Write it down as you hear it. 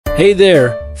Hey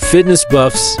there, fitness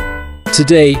buffs!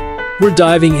 Today, we're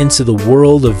diving into the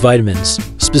world of vitamins,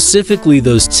 specifically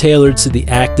those tailored to the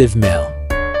active male.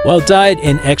 While diet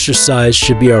and exercise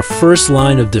should be our first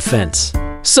line of defense,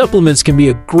 supplements can be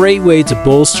a great way to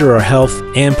bolster our health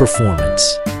and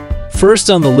performance.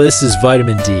 First on the list is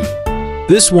vitamin D.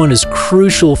 This one is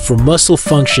crucial for muscle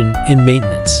function and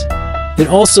maintenance. It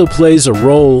also plays a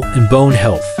role in bone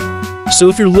health. So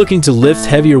if you're looking to lift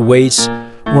heavier weights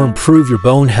or improve your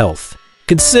bone health,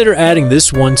 consider adding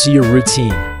this one to your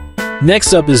routine.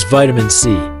 Next up is vitamin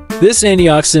C. This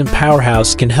antioxidant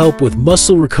powerhouse can help with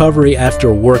muscle recovery after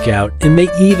a workout and may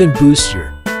even boost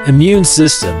your immune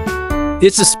system.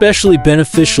 It's especially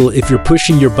beneficial if you're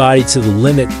pushing your body to the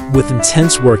limit with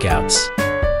intense workouts.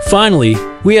 Finally,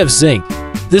 we have zinc.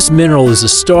 This mineral is a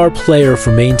star player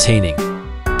for maintaining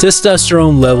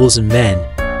testosterone levels in men,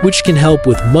 which can help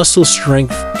with muscle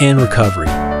strength and recovery.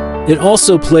 It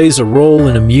also plays a role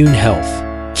in immune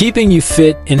health, keeping you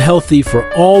fit and healthy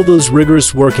for all those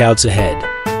rigorous workouts ahead.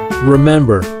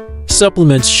 Remember,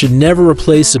 supplements should never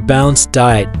replace a balanced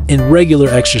diet and regular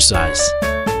exercise.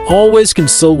 Always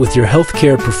consult with your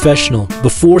healthcare professional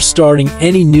before starting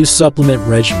any new supplement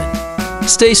regimen.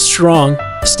 Stay strong,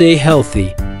 stay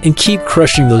healthy, and keep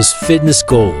crushing those fitness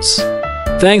goals.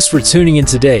 Thanks for tuning in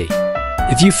today.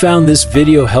 If you found this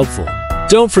video helpful,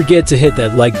 don't forget to hit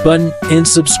that like button and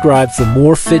subscribe for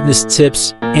more fitness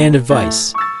tips and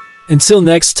advice. Until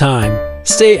next time,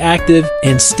 stay active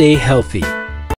and stay healthy.